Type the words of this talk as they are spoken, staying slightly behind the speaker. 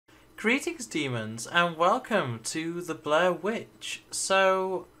Greetings, demons, and welcome to the Blair Witch.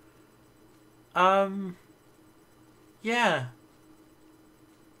 So, yeah.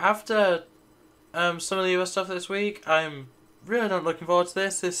 After some of the other stuff this week, I'm really not looking forward to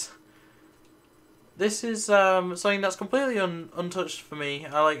this. This is something that's completely untouched for me.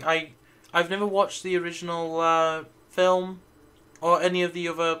 I've never watched the original film or any of the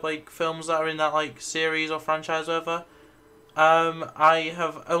other films that are in that series or franchise or whatever. I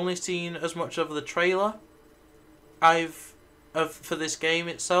have only seen as much of the trailer for this game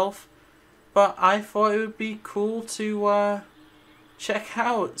itself, but I thought it would be cool to check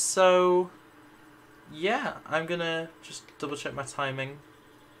out. So yeah, I'm gonna just double check my timing,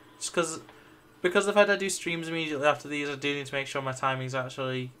 just because of the fact I do streams immediately after these. I do need to make sure my timing's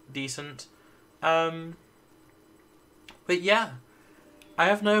actually decent. But yeah, I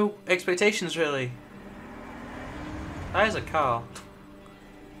have no expectations really. That is a car.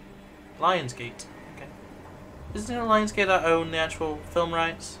 Lionsgate. Okay. Isn't it Lionsgate that own the actual film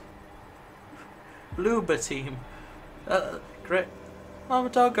rights? Bloober team. Great. Mama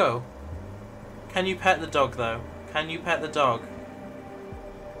doggo. Can you pet the dog though? Can you pet the dog?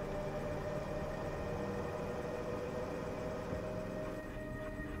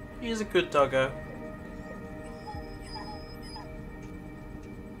 He's a good doggo.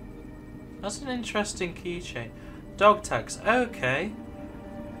 That's an interesting keychain. Dog tags, okay.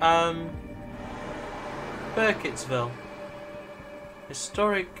 Burkittsville.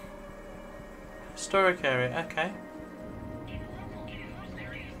 Historic area, okay.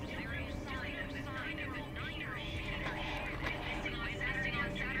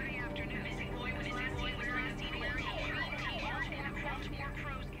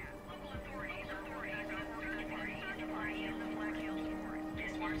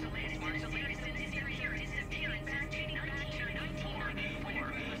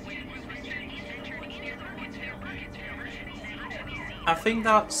 I think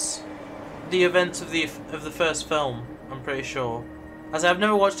that's the events of the first film. I'm pretty sure. As I've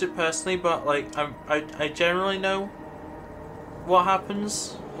never watched it personally, but I generally know what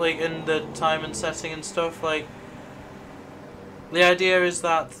happens in the time and setting and stuff. The idea is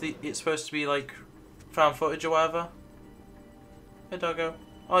that it's supposed to be found footage or whatever. Hey doggo.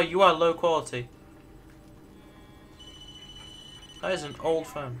 Oh, you are low quality. That is an old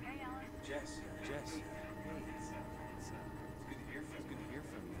phone. Jess.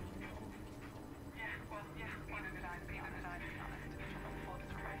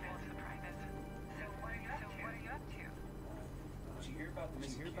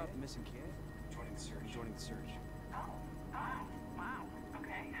 About the missing kid? Joining the search. Oh, wow.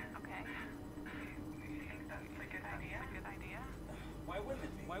 Okay. You think that's a good idea? Why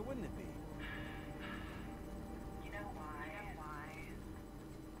wouldn't it be? You know why?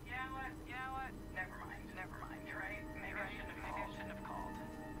 You know what? Never mind, right? Maybe I shouldn't have called.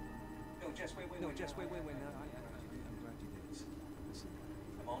 No, Jess, wait. No, I'm glad you did this. Listen,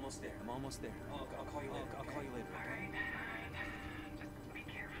 I'm almost there. I'll call you later. I'll call you later, okay? Alright. Just be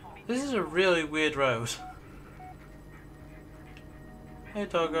careful. This is a really weird road. Hey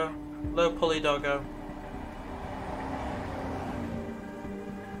doggo. Low pulley doggo.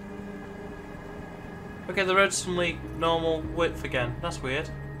 Okay, the road's suddenly normal width again. That's weird.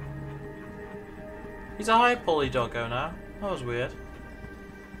 He's a high pulley doggo now. That was weird.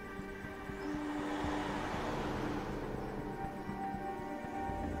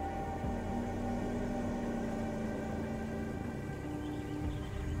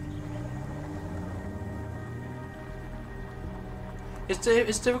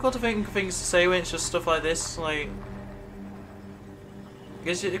 It's difficult to think of things to say when it's just stuff like this,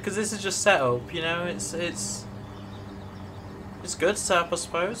 because this is just set up, you know. It's good setup, I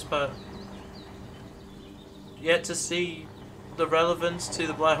suppose, but yet to see the relevance to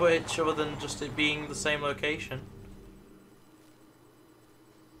the Blair Witch other than just it being the same location.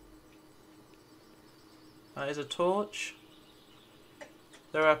 That is a torch.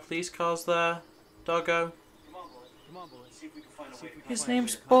 There are police cars there. Doggo. Come on, boy. See if we can find a way. His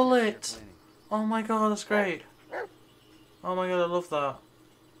name's Bullet. Oh my god, that's great. Oh my god, I love that.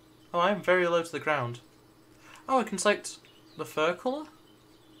 Oh, I'm very low to the ground. Oh, I can select the fur colour?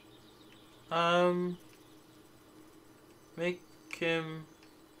 Make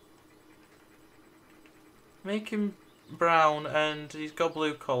him brown, and he's got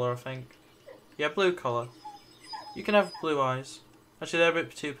blue colour, I think. Yeah, blue colour. You can have blue eyes. Actually, they're a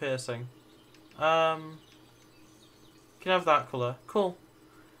bit too piercing. You can have that colour. Cool.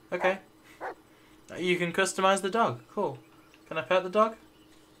 Okay. You can customise the dog. Cool. Can I pet the dog?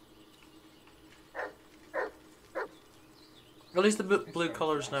 At least the blue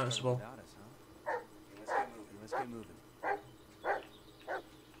collar is noticeable. Without us, huh? Let's get moving.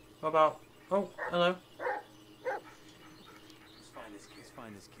 What about... Oh, hello. Let's find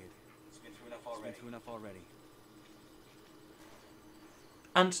this kid. It's been through enough already.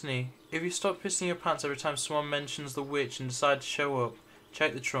 Anthony, if you stop pissing your pants every time someone mentions the witch and decide to show up,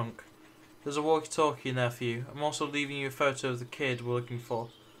 check the trunk. There's a walkie-talkie in there for you. I'm also leaving you a photo of the kid we're looking for.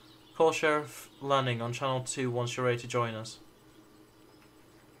 Call Sheriff Lanning on Channel 2 once you're ready to join us.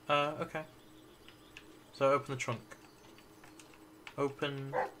 Okay. So open the trunk.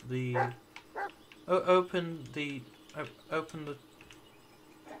 Open the... open the...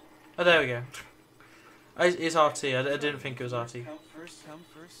 Oh, there we go. It's RT. I didn't think it was RT. Come first,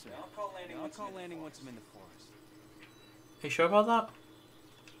 sir. I'll call Lanning once I'm in the forest. Are you sure about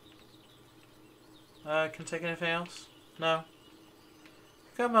that? Can I take anything else? No.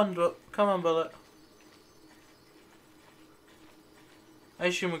 Come on, Bullet. I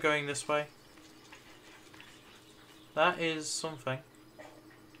assume we're going this way. That is something.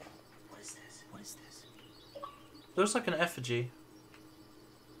 What is this? Looks like an effigy.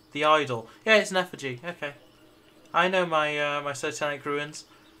 The idol. Yeah, it's an effigy. Okay. I know my my satanic ruins.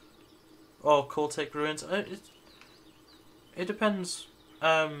 Or cultic ruins. It depends.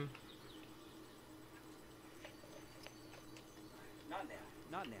 Not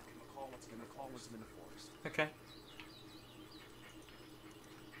now. Give him a call once I'm in the forest. Okay.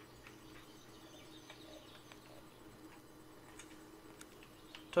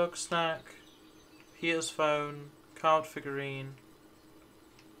 Dog snack. Peter's phone. Card figurine.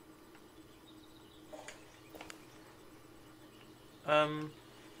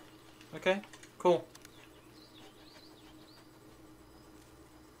 Okay, cool.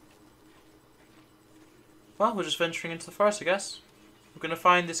 Well, we're just venturing into the forest, I guess. We're gonna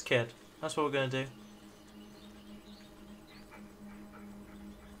find this kid. That's what we're gonna do.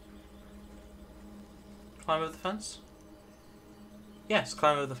 Climb over the fence? Yes,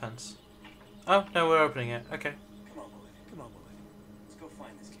 climb over the fence. Oh, no, we're opening it. Okay. Come on, Bullet. Let's go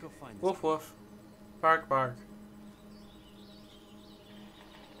find this kid. Woof woof. Bark bark.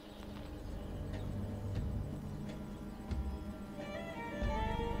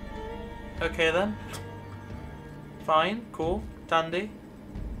 Okay then. Fine, cool, dandy.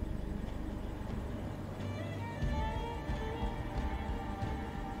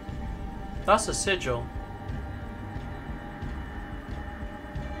 That's a sigil.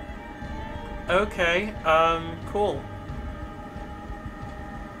 Okay, cool.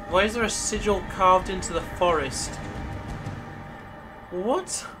 Why is there a sigil carved into the forest?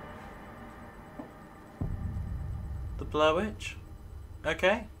 What? The Blair Witch?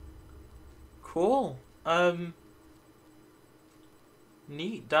 Okay. Cool.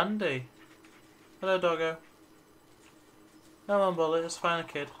 Neat, dandy. Hello, doggo. Come on, Bullet, let's find a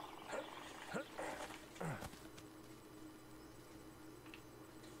kid.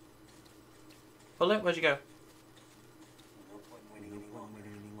 Bullet, where'd you go? No point waiting any longer.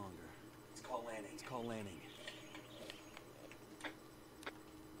 Let's call Lanning.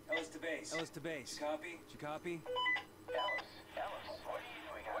 Ellis to base. Copy? Did you copy? Ellis, what are you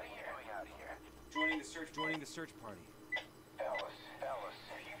doing out here? Joining the search party. Ellis,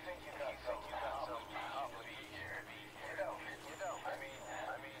 if you think you got some utility here, you don't. I mean,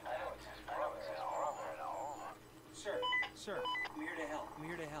 I know it's his brother and all. Sir, I'm here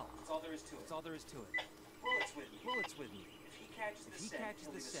to help. That's all there is to it. Bullet's with me. If he catches the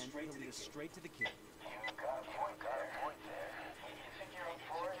scent, he'll lead us straight to the kid. You got a point there. You think you're up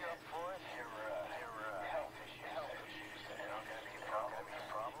for it? Your health issues. They're not gonna be a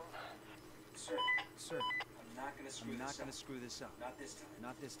problem? Sir, I'm not gonna screw this up. Not this time.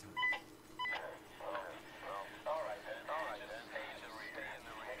 All right then. Stay in the rear.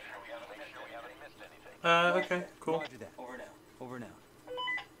 Make sure we haven't missed anything. Okay, cool. Roger that. Over now.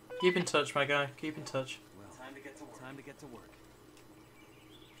 Keep in touch, my guy. Keep in touch. Well, time to get to work.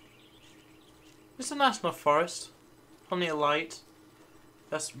 It's a nice enough forest. Plenty of light.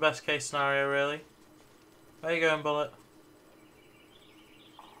 Best case scenario, really. Where you going, Bullet?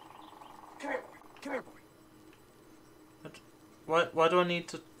 Come here, boy. Why do I need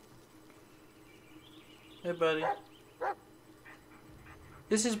to... Hey, buddy.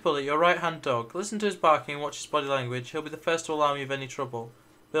 This is Bullet, your right-hand dog. Listen to his barking and watch his body language. He'll be the first to alarm you of any trouble.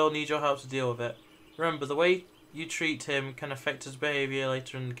 Bill needs your help to deal with it. Remember, the way you treat him can affect his behaviour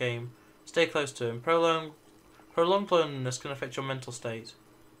later in the game. Stay close to him. Prolonged loneliness can affect your mental state.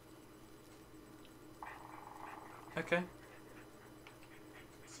 Okay.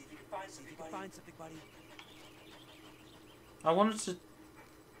 See if you can find something, buddy. I wanted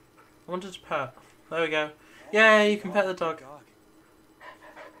to pet. There we go. Yeah, you can pet the dog. Dog.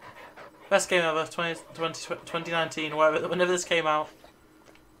 Best game ever, 2019, whatever, whenever this came out.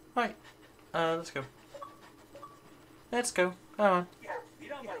 Right, let's go. Let's go. Come on.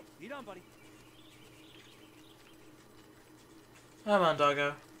 Lead on, buddy. Lead on, buddy. Come on,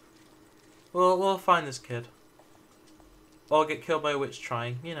 doggo. We'll find this kid. Or get killed by a witch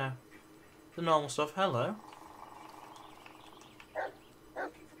trying, you know. The normal stuff. Hello.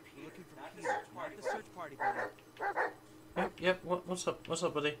 Looking for Peter, not the search party, buddy. Yep, what's up? What's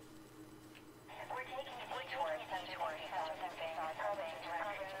up, buddy?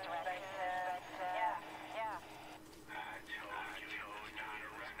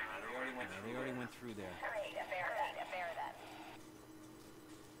 They already went through there.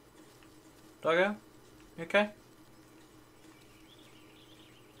 Doggo? You okay?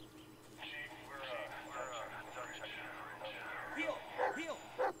 Heal! Heal!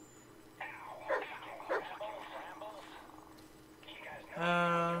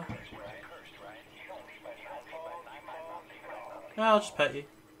 Yeah, I'll just pet you.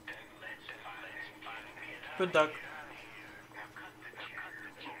 Good dog.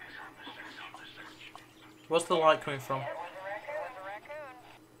 What's the light coming from?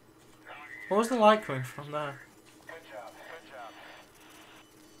 What was the light coming from there?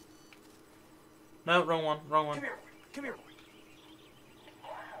 No, wrong one, wrong one. Come here! Come here!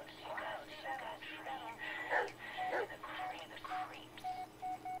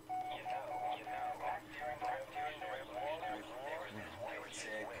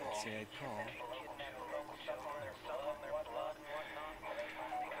 Say I'd call.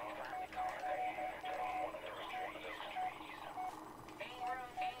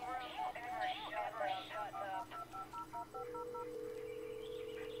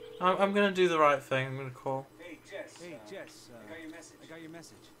 I'm gonna do the right thing. I'm gonna call. Hey, Jess. Hey, Jess. I got your message. I got your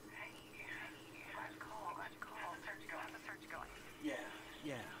message. Yeah.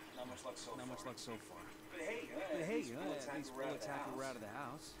 Yeah. Not much luck so far. Not much luck so far. But hey, at least we'll attack her out of the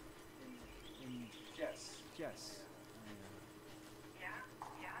house. And Jess. Jess.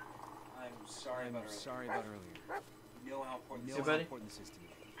 I'm sorry about earlier. Sorry about earlier. You know how important Hey, buddy. this is to me.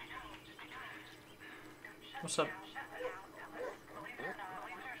 What's up?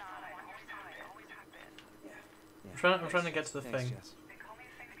 I'm trying to get to the Thanks, thing. Jess.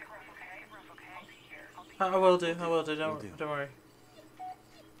 I will do. Don't worry.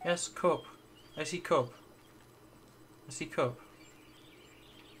 Yes, cup. I see cup. I see cup.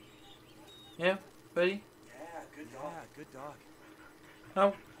 Yeah, buddy. Yeah, good dog. Yeah, good dog.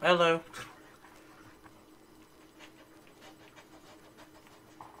 Oh, hello.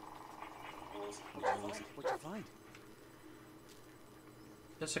 What'd you find?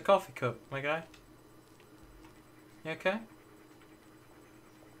 It's a coffee cup, my guy. You okay?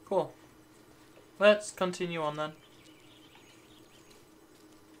 Cool. Let's continue on then.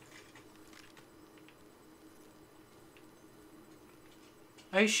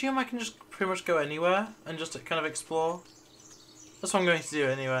 I assume I can just pretty much go anywhere and just kind of explore. That's what I'm going to do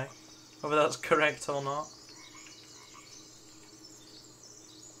anyway. Whether that's correct or not.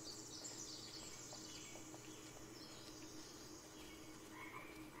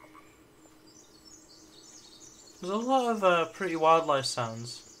 There's a lot of pretty wildlife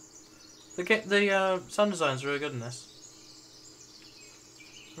sounds. The sound design's really good in this.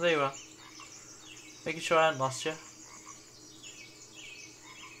 There you are. Making sure I haven't lost you.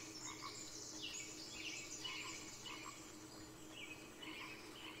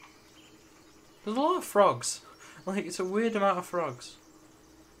 There's a lot of frogs. Like, it's a weird amount of frogs.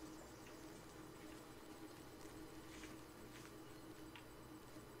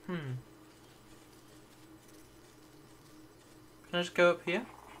 Can I just go up here?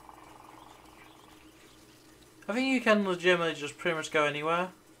 I think you can legitimately just pretty much go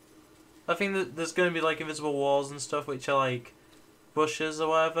anywhere. I think that there's going to be like invisible walls and stuff which are like bushes or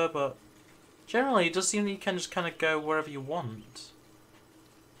whatever, but generally it does seem that you can just kind of go wherever you want.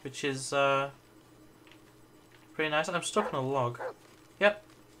 Which is pretty nice. I'm stuck on a log. Yep.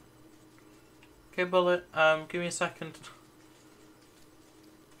 Okay, Bullet, give me a second.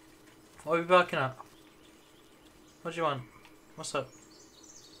 What are we barking at? What do you want? What's up?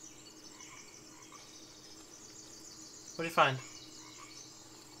 What do you find?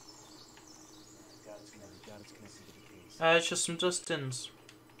 It's just some dustins.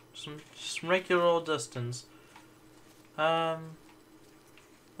 Some regular old dustins. That's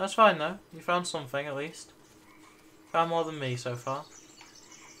fine though. You found something at least. Found more than me so far.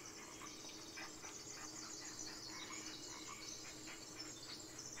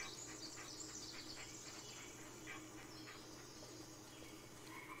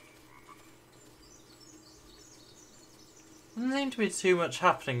 seem to be too much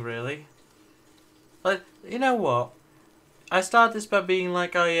happening, really. Like, you know what? I started this by being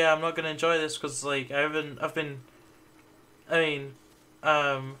like, oh yeah, I'm not gonna enjoy this because like I don't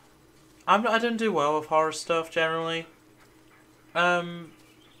do well with horror stuff generally.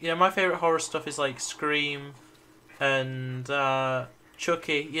 My favorite horror stuff is like Scream and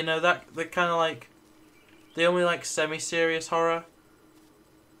Chucky. You know that the kind of like the only like semi-serious horror.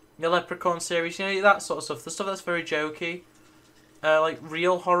 The Leprechaun series, you know, that sort of stuff. The stuff that's very jokey. Like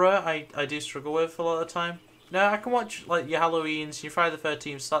real horror, I do struggle with a lot of the time. No, I can watch like your Halloweens, your Friday the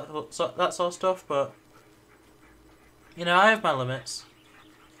 13th, that sort of stuff, but you know, I have my limits.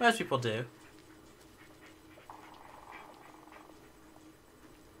 Most people do.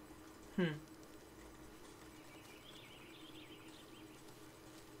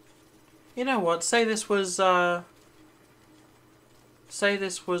 You know what? Say this was the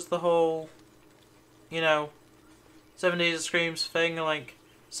whole, you know, 7 Days of Screams thing. Like,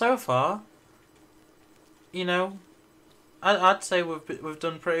 so far, you know, I'd say we've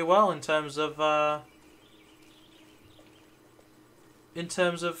done pretty well in terms of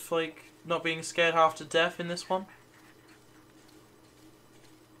like not being scared half to death in this one.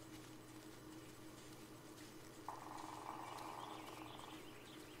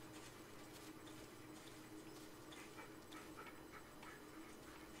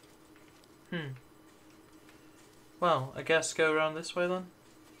 Well, I guess go around this way then.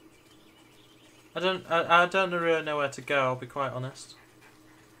 I don't really know where to go, I'll be quite honest.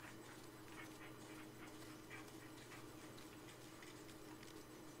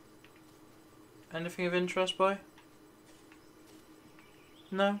 Anything of interest, boy?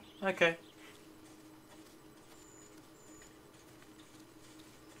 No? Okay.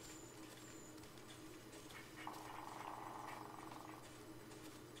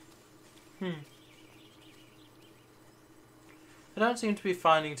 I don't seem to be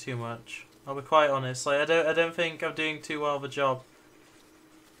finding too much. I'll be quite honest. Like I don't think I'm doing too well of a job.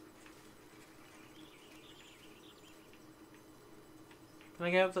 Can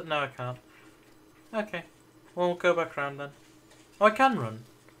I get up that? No, I can't. Okay. Well, we'll go back around then. Oh, I can run.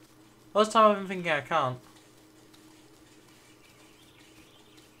 All this time I've been thinking I can't.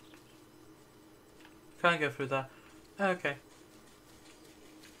 Can't go through that. Okay.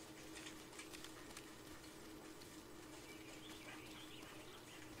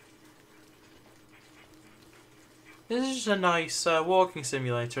 This is just a nice walking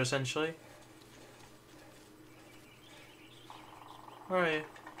simulator, essentially. Where are you?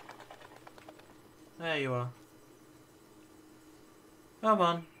 There you are. Come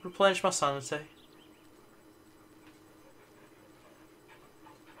on, replenish my sanity.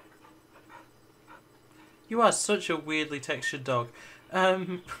 You are such a weirdly textured dog.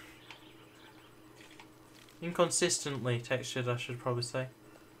 Inconsistently textured, I should probably say.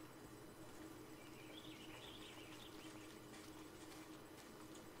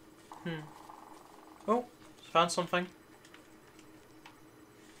 Oh, found something.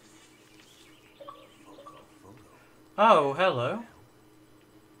 Oh, hello.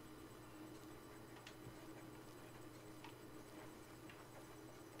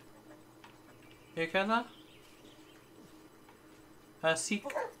 You okay there? Seek.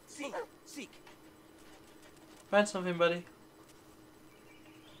 Seek. Find something, buddy.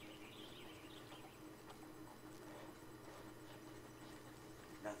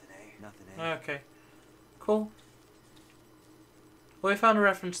 Nothing, eh? Okay. Cool. Well, we found a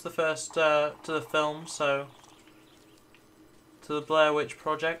reference to the first, to the film, so... to the Blair Witch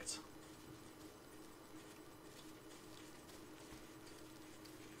Project.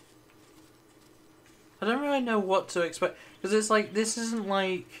 I don't really know what to expect, because it's like, this isn't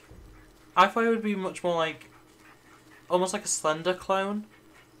like... I thought it would be much more like... almost like a Slender clone.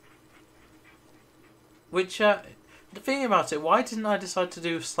 Which, thinking about it, why didn't I decide to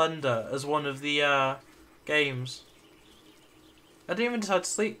do Slender as one of the, games? I didn't even decide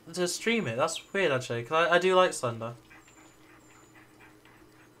to stream it, that's weird actually, because I do like Slender.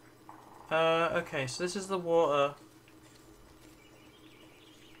 Okay, so this is the water.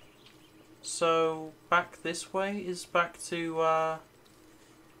 So, back this way is back to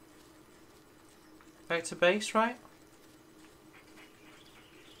base, right?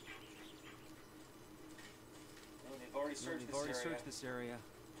 Well, they've already searched this area.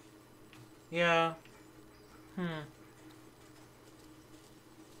 Yeah.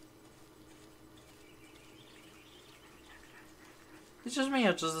 It's just me,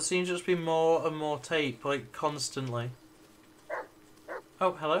 or does there seem to just be more and more tape, like, constantly?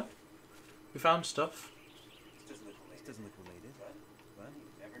 Oh, hello. We found stuff. This doesn't look related. But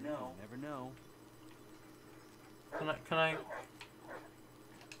you never know. Can I...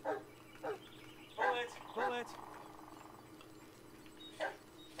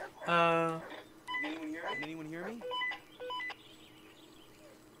 Can anyone hear me?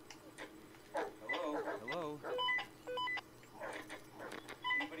 Hello? Hello?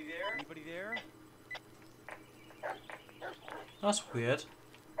 Anybody there? Anybody there? That's weird.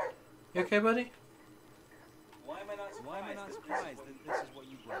 You okay, buddy? Why am I not surprised that this is what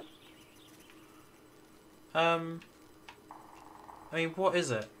you brought? I mean, what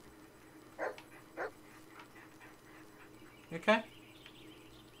is it? You okay?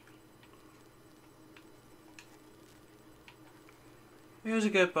 He was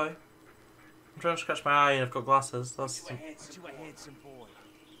a good boy. I'm trying to scratch my eye and I've got glasses. That's... Aren't you a handsome boy?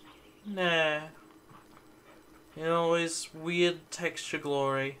 Nah. You know, this weird texture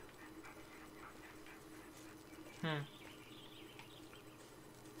glory. Well,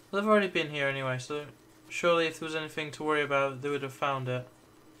 they've already been here anyway, so surely if there was anything to worry about, they would have found it.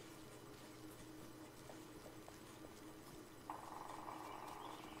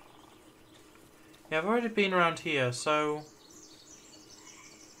 Yeah, I've already been around here, so...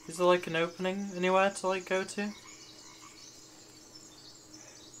 Is there like an opening anywhere to like go to?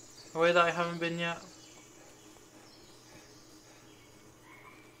 A way that I haven't been yet?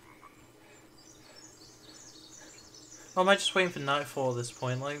 Or am I just waiting for nightfall at this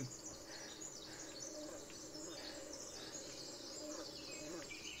point? Like...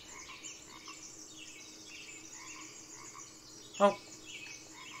 Oh!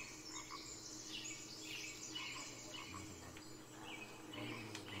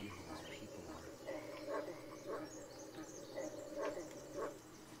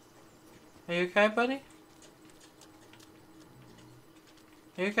 Are you okay, buddy?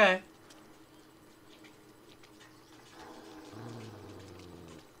 Are you okay?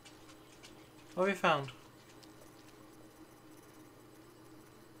 What have you found?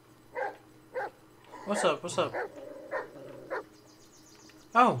 What's up? What's up?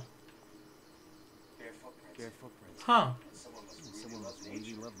 Oh! Bare footprints. Huh. Someone must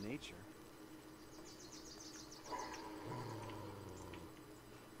really love nature.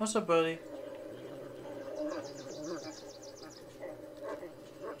 What's up, buddy?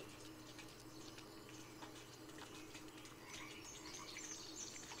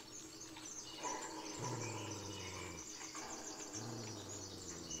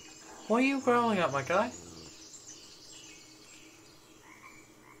 What are you growling at, my guy?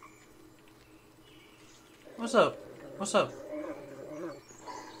 What's up? What's up?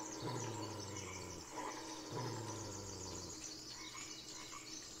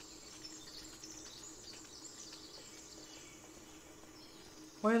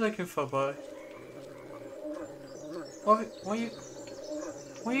 What are you looking for, boy? What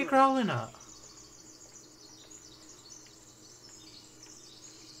are you growling at?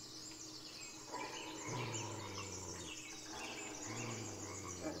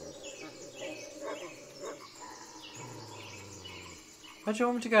 Where do you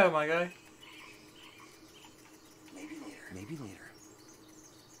want me to go, my guy? Maybe later.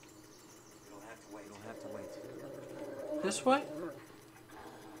 You'll have to wait. This way?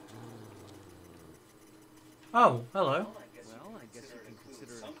 Oh, hello. Well, I guess you can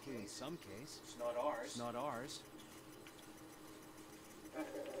consider it including some case. It's not ours.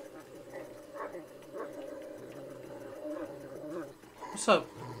 What's up?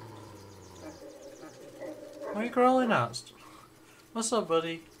 What are you growling at? What's up,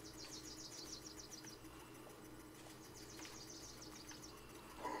 buddy?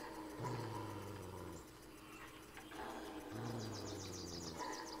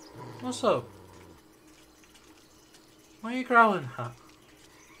 What's up? What are you growling at?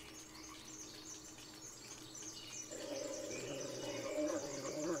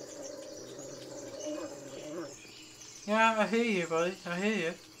 Yeah, I hear you, buddy. I hear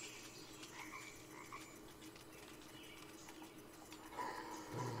you.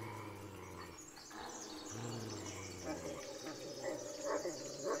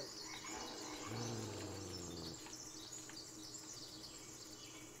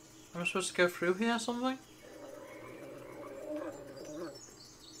 Am I supposed to go through here or something?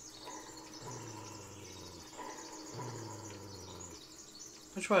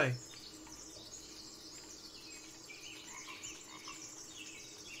 Which way?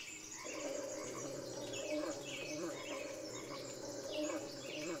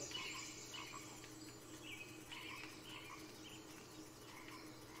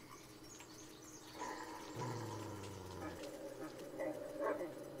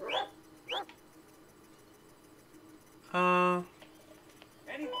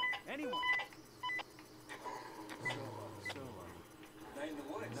 Anyone. So, night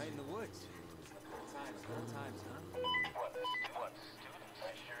in the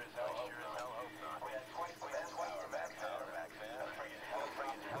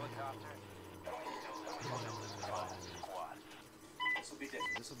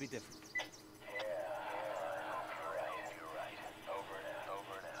This will be different. Yeah, I hope you're right.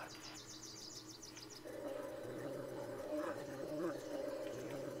 Over and out.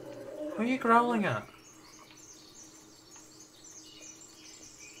 What are you growling at?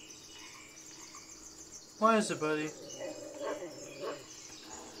 Why is it, buddy?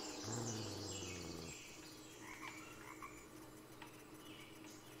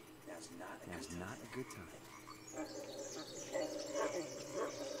 Now's not a good time.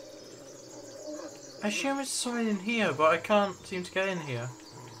 I assume it's something in here, but I can't seem to get in here.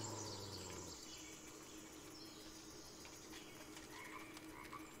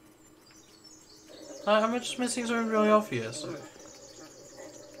 Am I just missing something really obvious?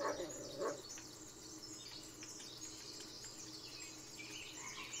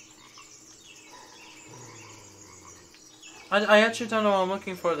 I actually don't know what I'm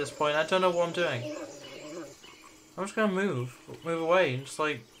looking for at this point. I don't know what I'm doing. I'm just gonna move away and just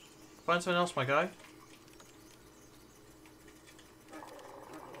like find something else, my guy.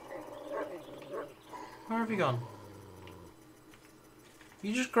 Where have you gone?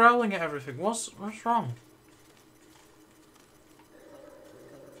 You're just growling at everything. What's wrong?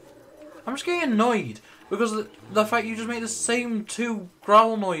 I'm just getting annoyed because the fact you just make the same 2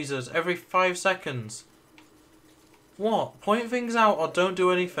 growl noises every 5 seconds. What? Point things out or don't do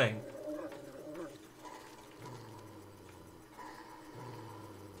anything.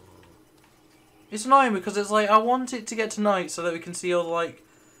 It's annoying because it's like I want it to get to night so that we can see all the like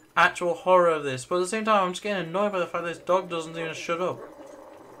actual horror of this, but at the same time I'm just getting annoyed by the fact that this dog doesn't even shut up.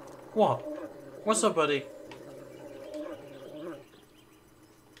 What? What's up, buddy?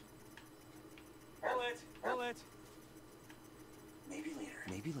 Bullet.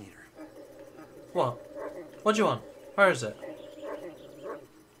 Maybe later. What? What do you want? Where is it?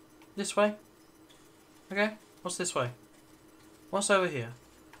 This way? Okay. What's this way? What's over here?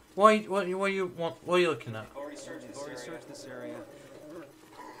 What you want? What are you looking at? Already searched this area.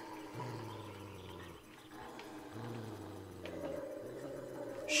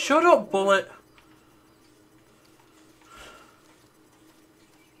 Shut up, Bullet!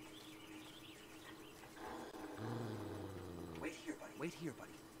 Wait here,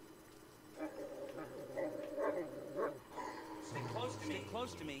 buddy. Stay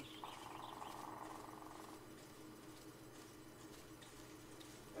close to me.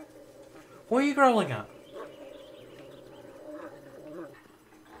 What are you growling at? You're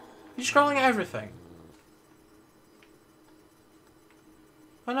just growling at everything.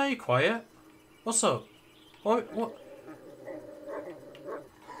 I know you're quiet. What's up? What?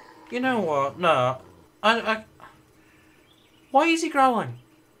 You know what? No. Why is he growling?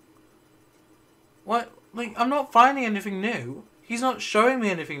 What? Like, I'm not finding anything new. He's not showing me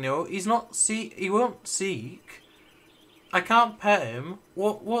anything new. He won't seek. I can't pet him.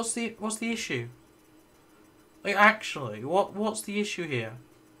 What's the issue? Like, actually, what's the issue here?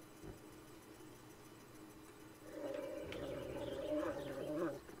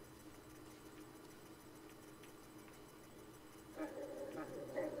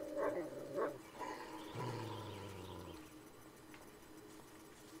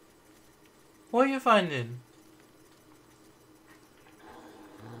 What are you finding?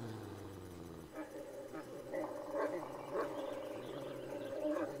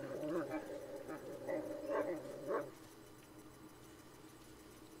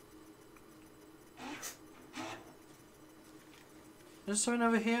 Is there something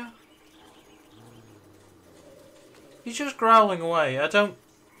over here? He's just growling away. I don't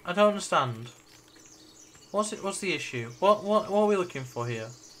understand. What's the issue? What are we looking for here?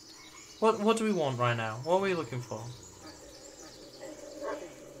 What do we want right now? What are we looking for?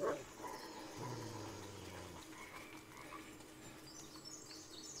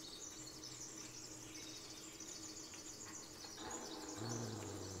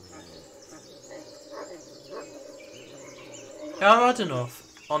 Yeah, I've had enough,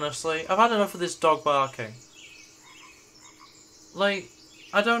 honestly. I've had enough of this dog barking. Like,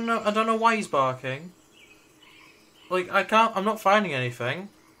 I don't know why he's barking. Like, I'm not finding anything.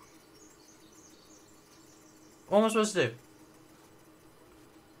 What am I supposed to do?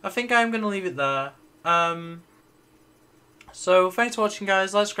 I think I'm going to leave it there. So, thanks for watching,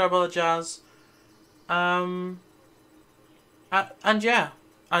 guys. Like, subscribe, all the jazz. And yeah,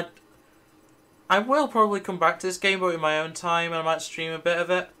 I will probably come back to this game, but in my own time, and I might stream a bit of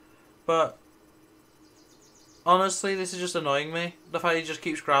it. But honestly, this is just annoying me. The fact he just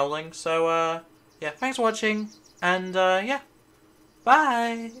keeps growling. So, yeah, thanks for watching, and yeah,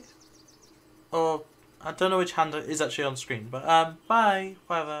 bye. Or I don't know which hand is actually on screen, but bye,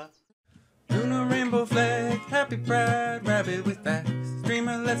 whatever. Lunar rainbow flag, happy pride, rabbit with backs,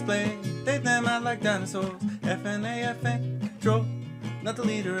 streamer dinosaurs. FNAFA, control. Not the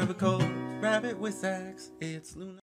leader of a cold rabbit with sax. It's Luna.